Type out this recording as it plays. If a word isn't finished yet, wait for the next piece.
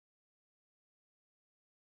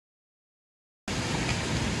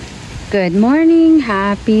Good morning,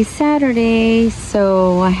 happy Saturday.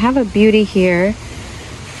 So I have a beauty here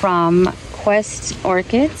from Quest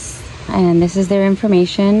Orchids, and this is their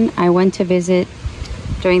information. I went to visit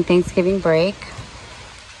during Thanksgiving break,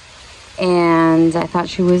 and I thought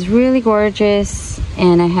she was really gorgeous,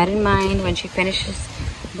 and I had in mind when she finishes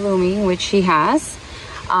blooming, which she has,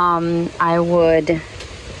 I would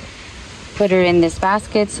put her in this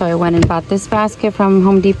basket. So I went and bought this basket from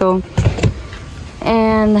Home Depot.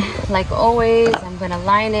 And like always, I'm gonna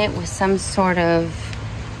line it with some sort of,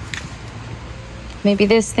 maybe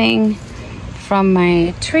this thing from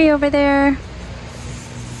my tree over there.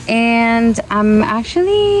 And I'm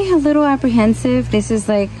actually a little apprehensive. This is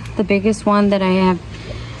like the biggest one that I have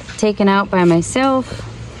taken out by myself,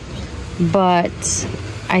 but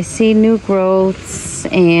I see new growths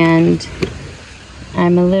and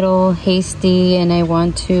I'm a little hasty and I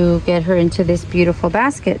want to get her into this beautiful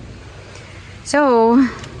basket. So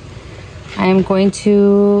I'm going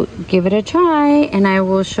to give it a try and I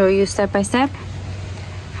will show you step by step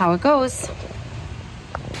how it goes.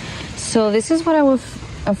 So this is what I was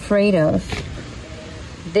afraid of.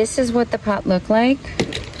 This is what the pot looked like.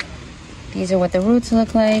 These are what the roots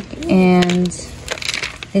look like, and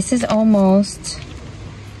this is almost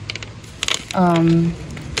I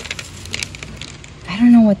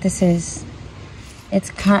don't know what this is.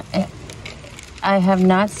 I have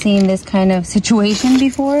not seen this kind of situation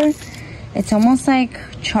before. It's almost like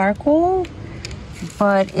charcoal,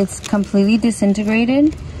 but it's completely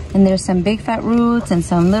disintegrated, and there's some big fat roots and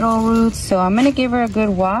some little roots. So I'm gonna give her a good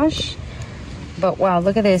wash. But wow,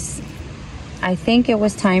 look at this. I think it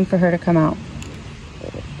was time for her to come out.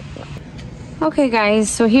 Okay guys,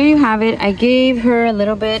 so here you have it. I gave her a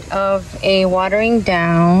little bit of a watering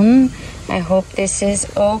down. I hope this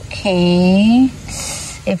is okay.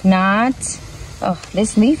 If not, oh,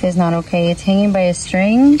 this leaf is not okay. It's hanging by a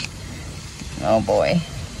string. Oh boy.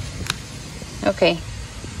 Okay.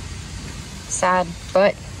 Sad,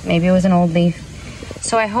 but maybe it was an old leaf.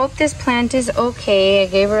 So I hope this plant is okay. I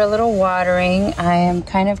gave her a little watering. I am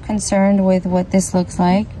kind of concerned with what this looks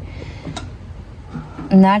like.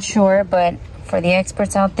 I'm not sure, but for the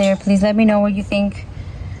experts out there, please let me know what you think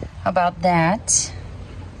about that.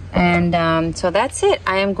 And so that's it.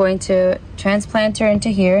 I am going to transplant her into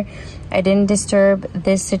here. I didn't disturb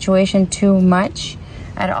this situation too much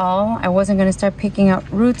at all. I wasn't going to start picking out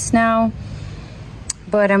roots now,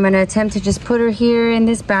 but I'm going to attempt to just put her here in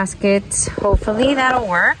this basket. Hopefully that'll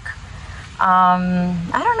work. I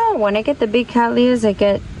don't know, when I get the big cattleyas, I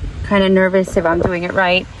get kind of nervous if I'm doing it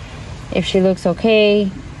right, if she looks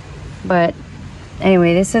okay. But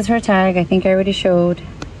anyway, this is her tag. I think I already showed.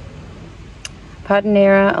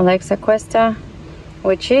 Patinera Alexa Cuesta,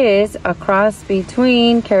 which is a cross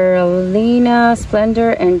between Carolina Splendor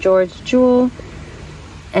and George Jewel,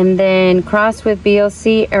 and then cross with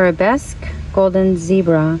BLC Arabesque Golden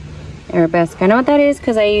Zebra Arabesque. I know what that is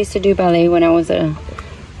because I used to do ballet when I was a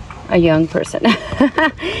young person.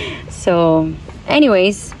 So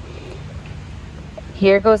anyways,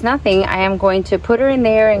 here goes nothing. I am going to put her in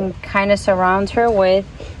there and kind of surround her with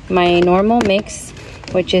my normal mix,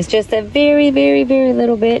 which is just a very, very, very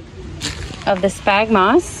little bit of the spag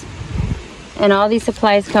moss. And all these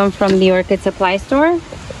supplies come from the orchid supply store.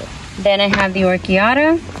 Then I have the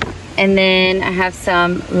orchiata, and then I have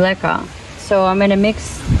some leca. So I'm gonna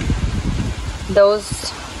mix those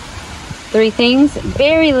three things.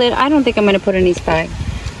 Very little. I don't think I'm gonna put any spag.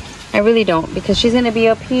 I really don't, because she's gonna be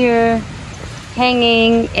up here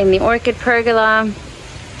hanging in the orchid pergola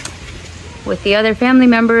with the other family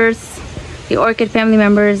members, the orchid family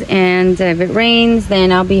members, and if it rains,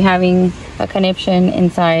 then I'll be having a conniption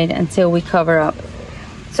inside until we cover up.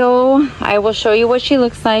 So I will show you what she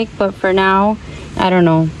looks like, but for now, I don't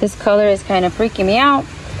know. This color is kind of freaking me out.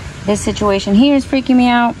 This situation here is freaking me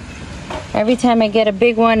out. Every time I get a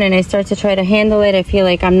big one and I start to try to handle it, I feel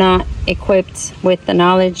like I'm not equipped with the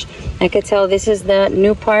knowledge. I could tell this is the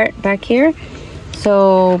new part back here.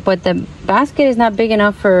 So, but the basket is not big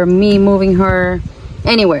enough for me moving her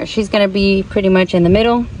anywhere. She's gonna be pretty much in the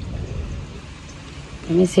middle.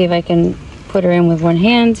 Let me see if I can put her in with one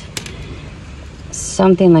hand.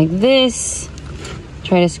 Something like this.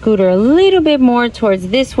 Try to scoot her a little bit more towards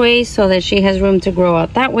this way so that she has room to grow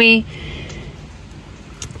out that way.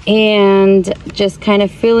 And just kind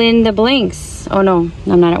of fill in the blanks. Oh no,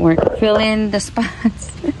 I'm not at work. Fill in the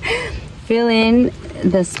spots. Fill in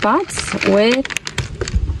the spots with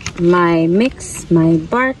my mix, my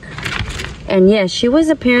bark. And yes, she was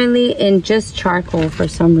apparently in just charcoal for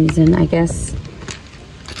some reason, I guess.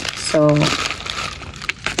 So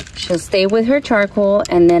she'll stay with her charcoal,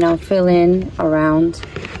 and then I'll fill in around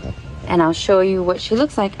and I'll show you what she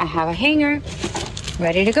looks like. I have a hanger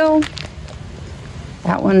ready to go.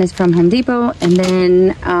 That one is from Home Depot. And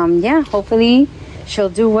then, yeah, hopefully she'll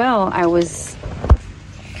do well. I was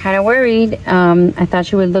kind of worried. I thought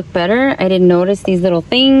she would look better. I didn't notice these little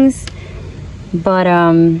things. But,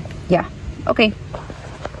 yeah, okay.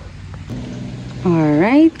 All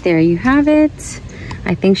right, there you have it.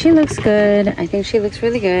 I think she looks good. I think she looks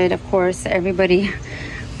really good. Of course, everybody,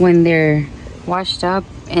 when they're washed up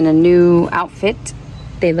in a new outfit,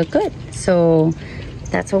 they look good. So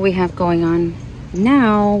that's what we have going on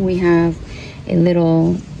now. We have a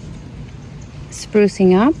little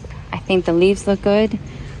sprucing up. I think the leaves look good.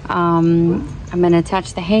 I'm gonna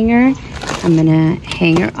attach the hanger. I'm gonna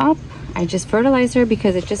hang her up. I just fertilized her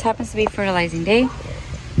because it just happens to be fertilizing day.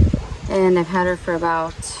 And I've had her for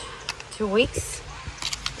about 2 weeks.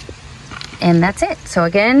 And that's it. So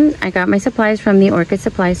again, I got my supplies from the Orchid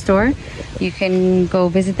Supply Store. You can go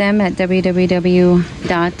visit them at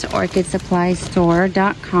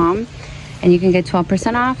www.orchidsupplystore.com. And you can get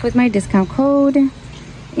 12% off with my discount code.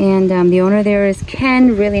 And the owner there is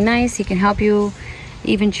Ken, really nice. He can help you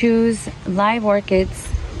even choose live orchids.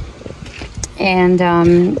 And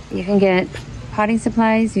you can get potting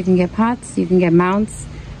supplies, you can get pots, you can get mounts.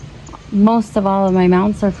 Most of all of my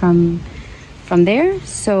mounts are from there.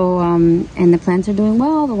 So and the plants are doing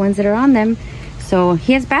well, the ones that are on them. So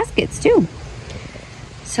he has baskets too.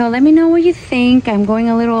 So let me know what you think. I'm going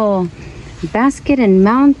a little basket and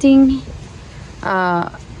mounting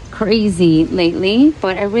crazy lately,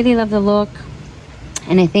 but I really love the look,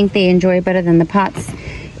 and I think they enjoy it better than the pots,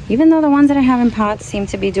 even though the ones that I have in pots seem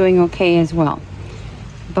to be doing okay as well.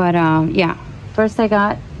 But yeah, first I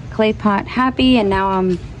got clay pot happy, and now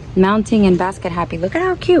I'm mounting and basket happy. Look at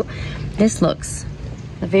how cute this looks.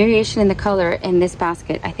 The variation in the color in this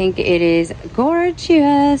basket, I think it is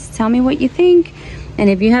gorgeous. Tell me what you think, and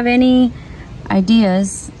if you have any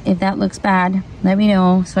ideas, if that looks bad, let me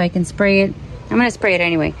know so I can spray it. I'm gonna spray it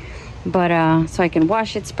anyway, but so I can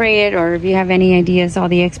wash it, spray it, or if you have any ideas, all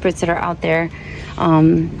the experts that are out there,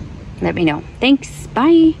 let me know. Thanks,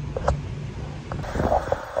 bye.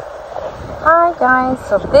 Hi guys,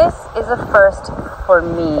 so this is a first for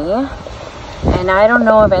me, and I don't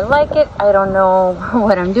know if I like it. I don't know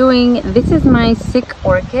what I'm doing. This is my sick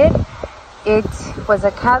orchid. It was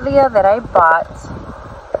a cattleya that I bought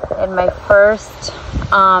in my first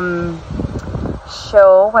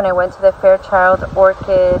show when I went to the Fairchild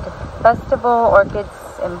Orchid Festival. Orchids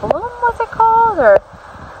in Bloom, was it called, or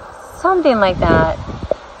something like that.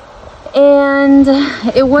 And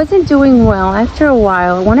it wasn't doing well after a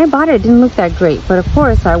while. When I bought it, it didn't look that great, but of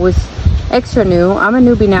course I was extra new. I'm a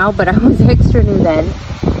newbie now, but I was extra new then.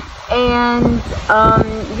 And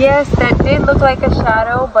yes, that did look like a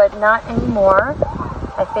shadow, but not anymore.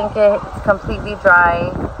 I think it's completely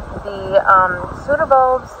dry. The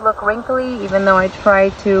pseudobulbs look wrinkly, even though I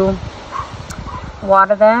tried to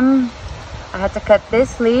water them. I had to cut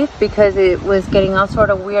this leaf because it was getting all sort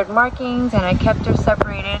of weird markings, and I kept her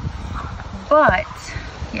separated. But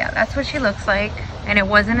yeah, that's what she looks like, and it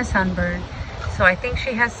wasn't a sunburn, so I think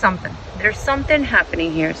she has something. There's something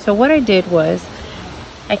happening here. So what I did was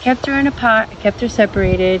I kept her in a pot, I kept her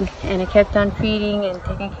separated, and I kept on feeding and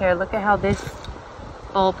taking care. Look at how this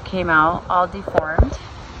bulb came out all deformed.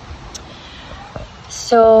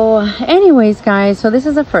 So anyways guys, so this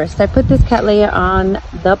is the first. I put this cattleya on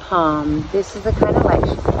the palm. This is the kind of light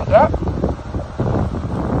she's gonna get.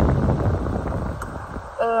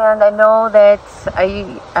 And I know that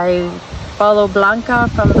I follow Blanca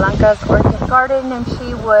from Blanca's Orchid Garden, and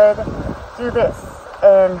she would do this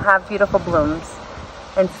and have beautiful blooms.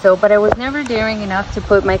 And so, but I was never daring enough to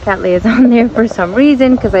put my cattleyas on there for some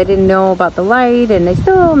reason, because I didn't know about the light, and I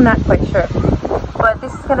still am not quite sure. But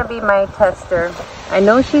this is gonna be my tester. I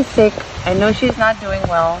know she's sick, I know she's not doing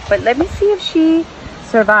well, but let me see if she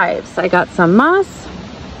survives. I got some moss,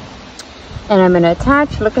 and I'm gonna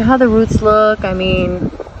attach. Look at how the roots look. I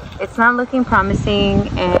mean, it's not looking promising,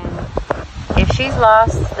 and if she's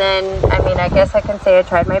lost, then I mean, I guess I can say I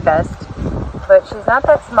tried my best. But she's not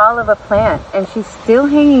that small of a plant, and she's still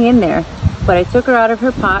hanging in there. But I took her out of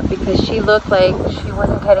her pot because she looked like she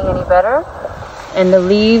wasn't getting any better, and the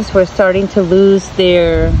leaves were starting to lose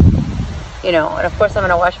their, you know. And of course I'm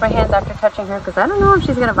gonna wash my hands after touching her, because I don't know if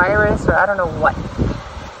she's gonna virus or I don't know what.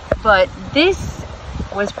 But this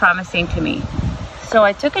was promising to me. So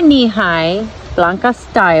I took a knee-high, Blanca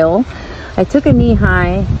style. I took a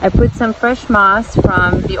knee-high, I put some fresh moss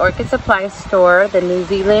from the Orchid Supply Store, the New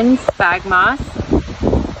Zealand bag moss,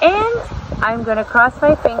 and I'm gonna cross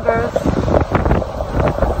my fingers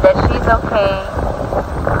that she's okay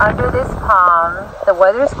under this palm. The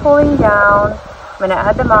weather's cooling down. I'm gonna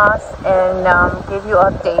add the moss and give you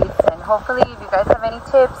updates, and hopefully if you guys have any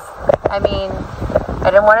tips. I mean,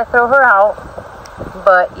 I didn't want to throw her out,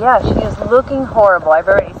 but yeah, she is looking horrible. I've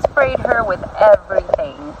already sprayed her with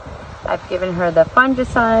everything. I've given her the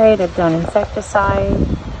fungicide, I've done insecticide,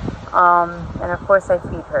 and of course I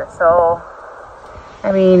feed her. So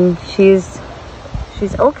I mean, she's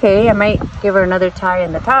okay. I might give her another tie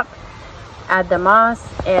in the top, add the moss,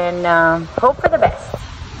 and hope for the best.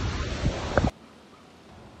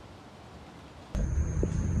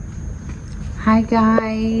 Hi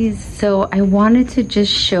guys, so I wanted to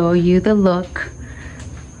just show you the look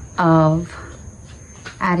of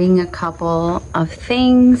adding a couple of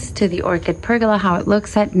things to the orchid pergola, how it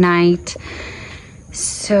looks at night.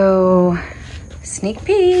 So sneak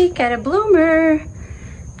peek at a bloomer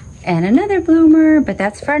and another bloomer, but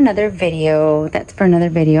that's for another video.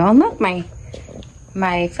 And look, my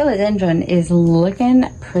philodendron is looking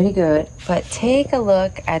pretty good, but take a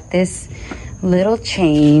look at this little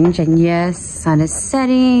change. And yes, sun is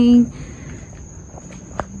setting.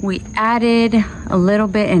 We added a little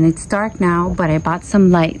bit and it's dark now, but I bought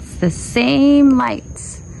some lights. The same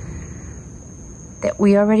lights that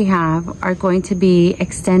we already have are going to be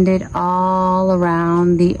extended all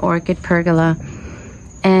around the orchid pergola.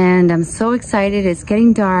 And I'm so excited. It's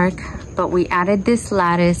getting dark, but we added this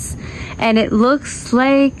lattice and it looks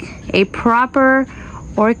like a proper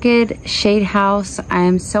orchid shade house. I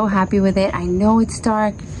am so happy with it. I know it's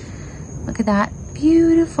dark. Look at that.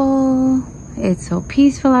 Beautiful. It's so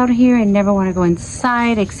peaceful out here. I never want to go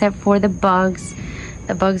inside except for the bugs.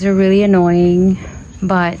 The bugs are really annoying.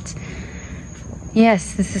 But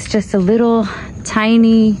yes, this is just a little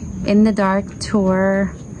tiny in the dark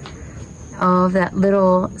tour of that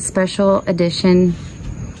little special edition.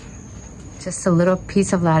 Just a little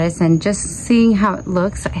piece of lattice, and just seeing how it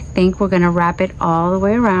looks, I think we're gonna wrap it all the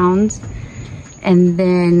way around, and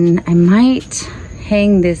then I might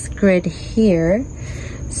hang this grid here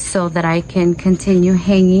so that I can continue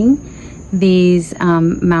hanging these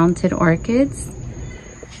mounted orchids.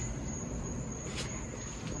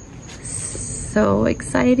 So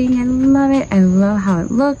exciting. I love it. I love how it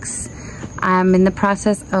looks. I'm in the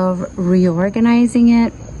process of reorganizing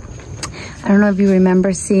it. I don't know if you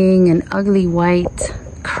remember seeing an ugly white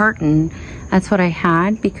curtain. That's what I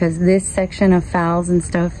had, because this section of phals and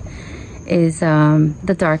stuff is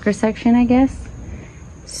the darker section, I guess.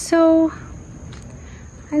 So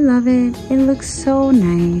I love it. It looks so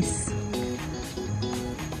nice.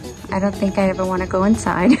 I don't think I ever want to go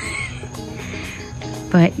inside.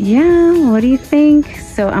 But yeah, what do you think?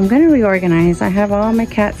 So I'm gonna reorganize. I have all my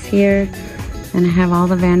cats here and I have all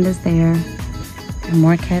the Vandas there. And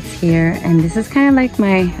more cats here, and this is kind of like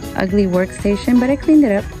my ugly workstation, but I cleaned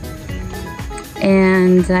it up.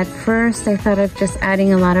 And at first I thought of just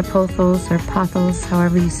adding a lot of pothos or pothos,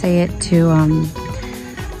 however you say it, to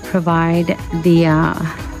provide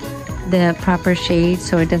the proper shade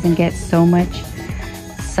so it doesn't get so much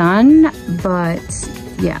sun. But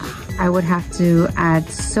yeah, I would have to add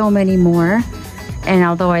so many more, and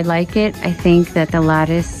although I like it, I think that the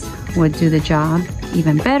lattice would do the job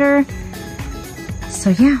even better. So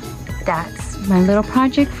yeah, that's my little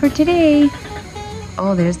project for today.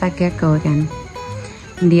 Oh, there's that gecko again.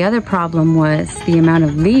 And the other problem was the amount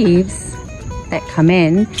of leaves that come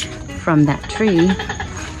in from that tree.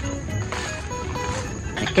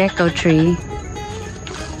 The gecko tree.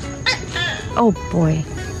 Oh boy.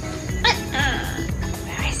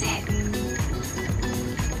 Where is it?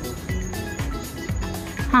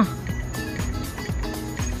 Huh.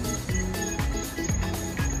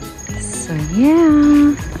 So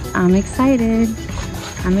yeah, I'm excited.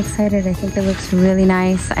 I think it looks really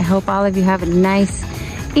nice. I hope all of you have a nice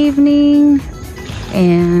evening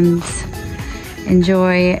and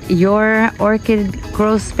enjoy your orchid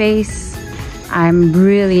grow space. I'm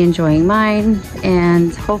really enjoying mine,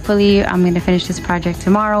 and hopefully I'm going to finish this project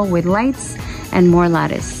tomorrow with lights and more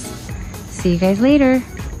lattice. See you guys later.